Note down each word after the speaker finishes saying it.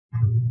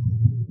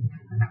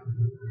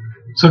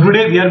So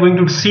today we are going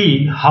to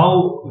see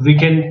how we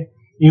can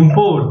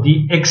import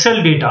the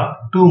Excel data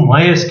to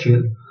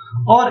MySQL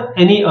or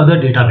any other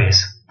database.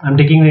 I'm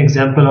taking an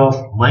example of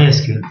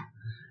MySQL.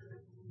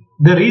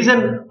 The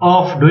reason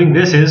of doing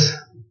this is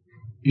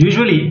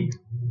usually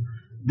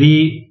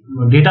the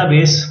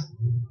database,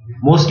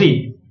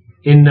 mostly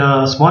in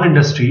small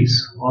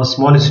industries or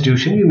small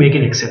institutions, we make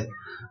in Excel.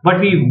 But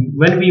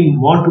when we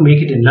want to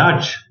make it in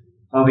large,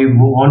 or we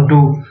want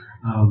to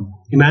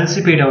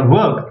emancipate our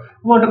work,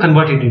 we want to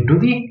convert it into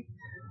the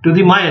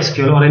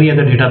MySQL or any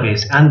other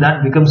database, and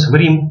that becomes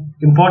very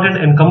important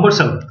and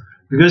cumbersome,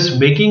 because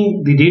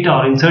making the data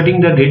or inserting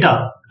the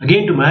data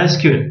again to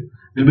MySQL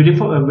will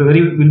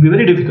be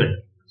very difficult.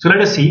 So let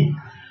us see.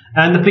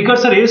 And the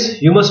precursor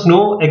is, you must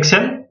know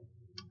Excel,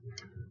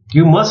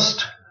 you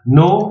must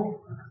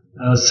know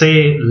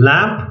say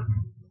LAMP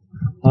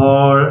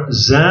or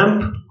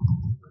XAMPP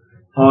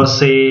or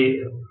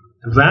say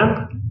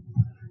VAMP.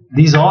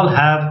 These all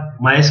have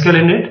MySQL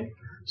in it.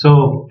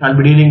 So I'll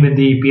be dealing with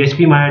the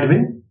PHP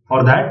MyAdmin.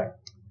 For that,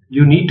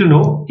 you need to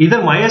know either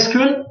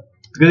MySQL,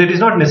 because it is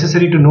not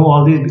necessary to know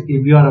all these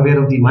if you are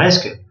aware of the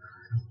MySQL.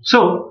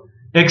 So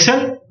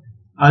Excel,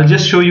 I'll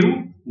just show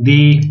you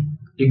the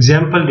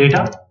example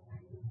data.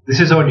 This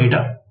is our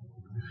data.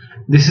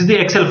 This is the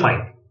Excel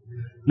file.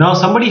 Now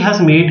somebody has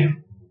made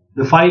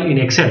the file in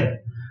Excel.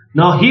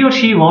 Now he or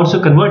she wants to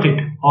convert it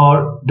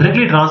or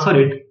directly transfer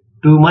it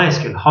to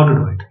MySQL. How to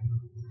do it?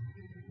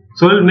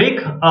 So we'll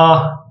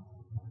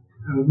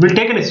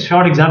take a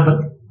short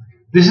example.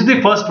 This is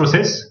the first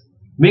process.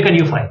 Make a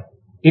new file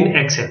in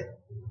Excel,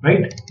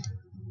 right?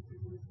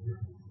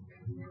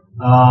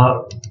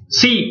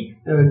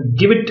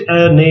 Give it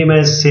a name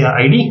as, say,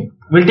 ID.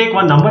 We'll take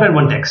one number and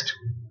one text,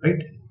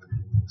 right?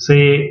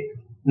 Say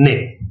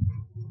name,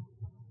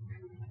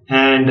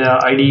 and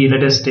ID,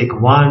 let us take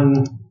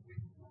 1,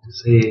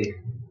 say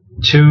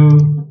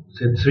 2,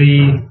 say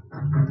 3,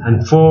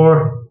 and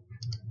 4.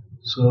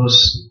 So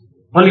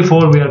only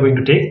 4 we are going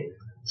to take.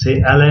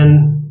 Say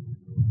Alan,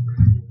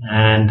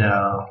 and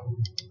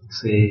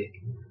say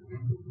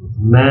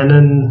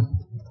Manon,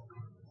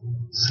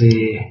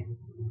 say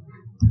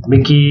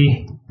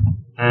Mickey,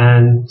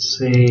 and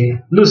say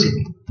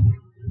Lucy.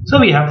 So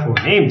we have 4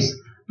 names.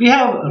 We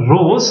have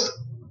rows,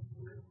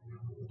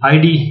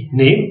 ID,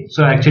 name.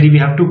 So actually we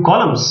have 2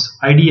 columns,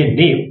 ID and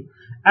name,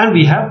 and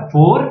we have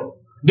 4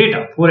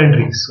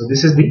 entries. So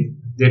this is the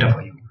data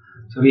for you.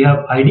 So we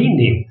have ID,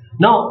 name.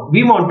 Now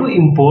we want to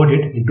import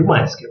it into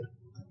MySQL.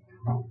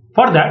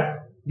 For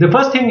that, the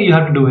first thing you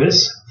have to do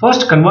is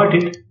first convert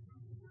it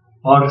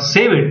or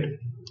save it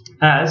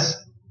as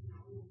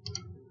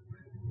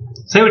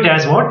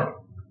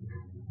what?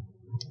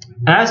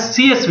 As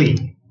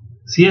CSV.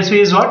 CSV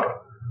is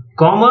what?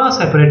 Comma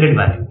separated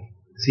value.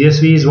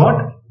 CSV is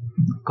what?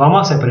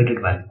 Comma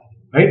separated value,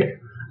 right?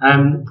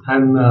 I'm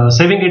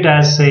saving it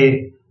as,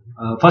 say,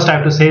 first I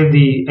have to save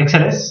the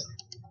XLS.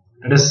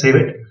 Let us save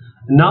it.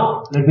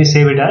 Now let me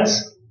save it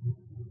as,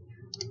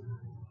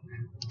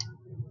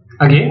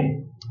 again,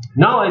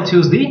 now I'll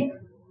choose the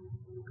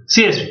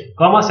CSV,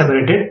 comma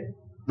separated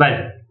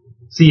value,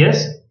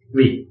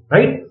 CSV,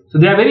 right? So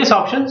there are various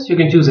options, you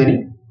can choose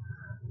any.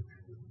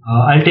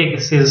 I'll take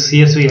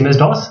CSV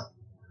MS-DOS,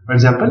 for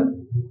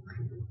example,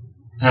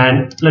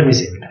 and let me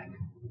save it.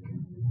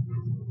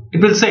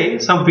 It will say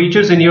some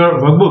features in your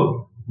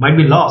workbook might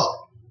be lost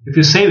if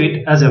you save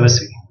it as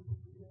MSV.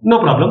 No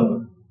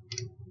problem.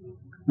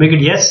 Make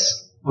it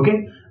yes.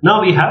 Okay.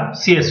 Now we have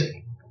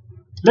CSV.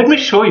 Let me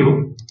show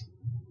you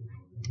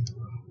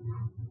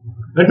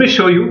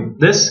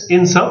this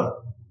in some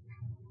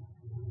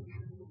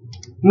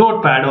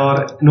Notepad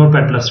or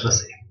Notepad++,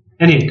 say,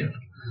 any editor.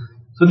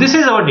 So this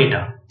is our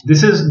data.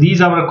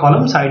 These are our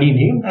columns, ID,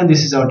 name, and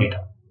this is our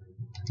data.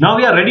 Now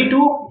we are ready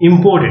to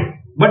import it.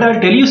 But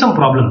I'll tell you some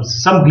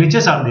problems, some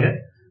glitches are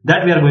there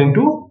that we are going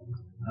to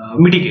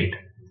mitigate.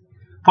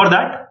 For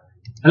that,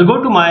 I'll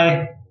go to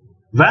my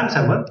WAM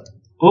server,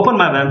 open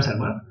my WAM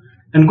server,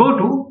 and go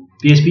to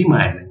PHP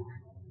MyAdmin.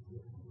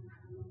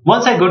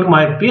 Once I go to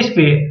my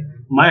PHP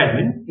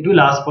MyAdmin, it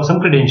will ask for some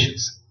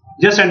credentials.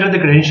 Just enter the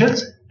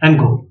credentials and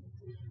go.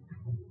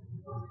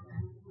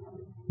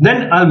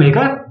 Then I'll make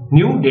a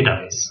new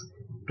database,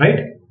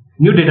 right?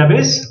 New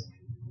database,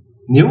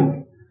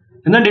 new,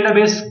 and then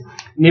database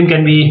name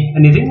can be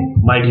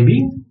anything,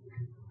 MyDB,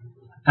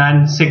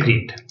 and say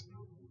create.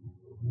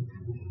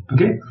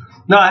 Okay.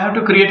 Now I have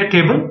to create a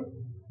table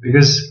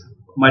because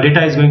my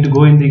data is going to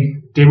go in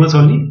the tables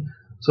only.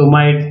 So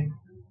my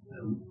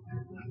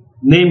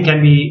name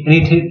can be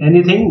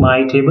anything,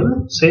 my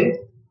table, say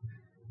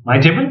my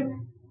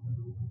table,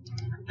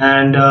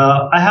 and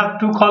I have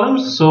 2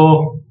 columns,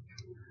 so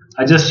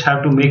I just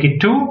have to make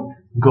it 2,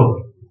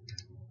 go.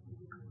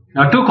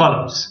 Now 2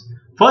 columns.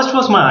 First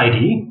was my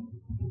ID.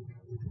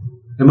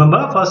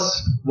 Remember,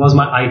 first was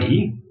my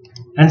ID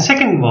and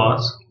second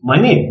was my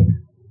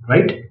name,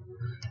 right?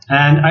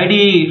 And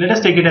ID, let us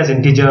take it as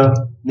integer,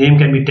 name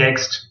can be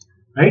text,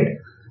 right?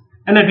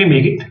 And let me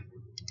make it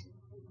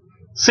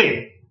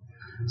save.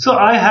 So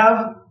I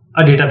have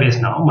a database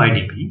now,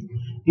 MyDB.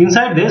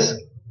 Inside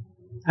this,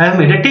 I have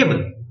made a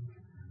table.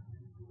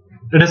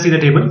 Let us see the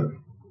table.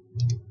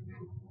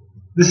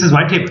 This is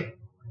my table.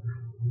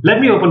 Let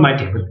me open my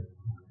table.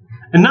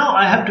 And now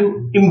I have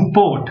to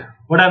import.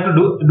 What I have to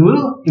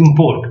do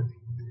import.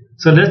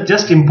 So let's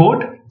just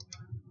import.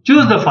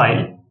 Choose the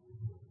file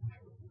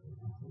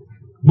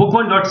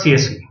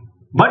book1.csv.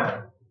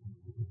 But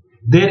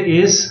there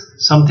is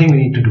something we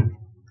need to do.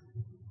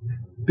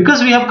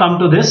 Because we have come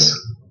to this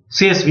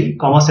CSV,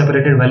 comma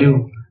separated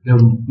value we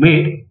have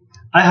made,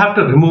 I have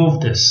to remove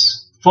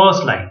this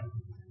first line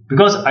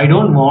because I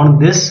don't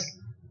want this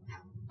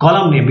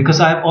column name,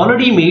 because I have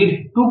already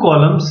made 2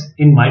 columns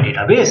in my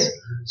database.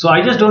 So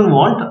I just don't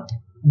want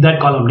that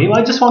column name,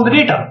 I just want the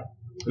data.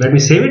 Let me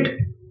save it.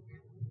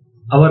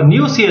 Our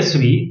new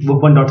CSV,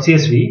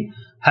 book1.csv,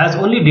 has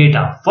only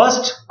data.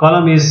 First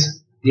column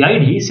is the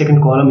ID,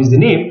 second column is the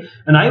name,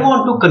 and I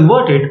want to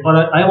convert it,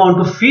 or I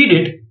want to feed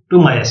it to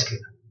MySQL.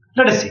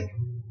 Let us see.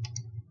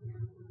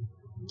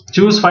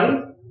 Choose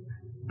file,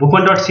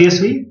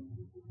 book1.csv.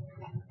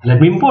 Let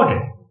me import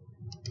it.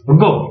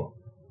 Go.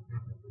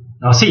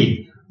 Now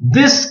see,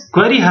 this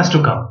query has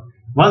to come.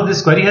 Once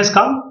this query has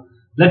come,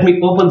 let me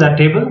open that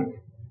table,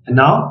 and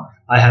now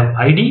I have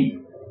ID,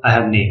 I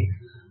have name.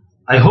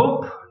 I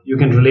hope you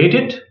can relate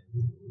it.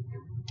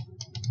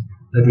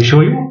 Let me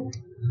show you.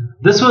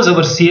 This was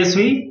our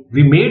CSV.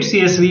 We made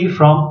CSV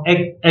from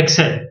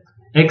Excel.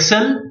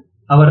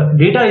 Our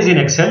data is in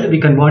Excel. We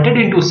converted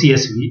into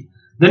CSV.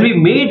 Then we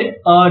made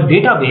a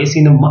database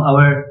in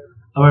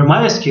our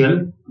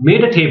MySQL,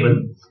 made a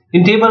table.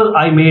 In table,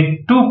 I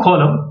made 2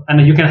 columns,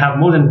 and you can have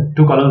more than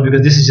 2 columns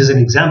because this is just an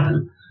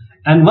example.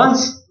 And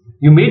once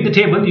you made the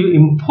table, you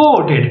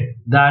imported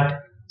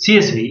that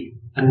CSV,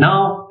 and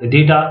now the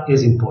data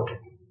is imported.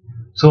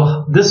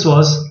 So this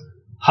was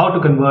how to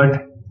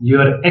convert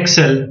your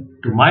Excel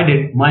to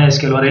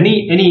MySQL or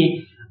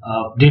any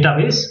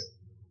database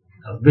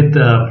with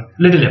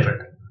little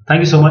effort. Thank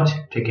you so much.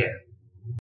 Take care.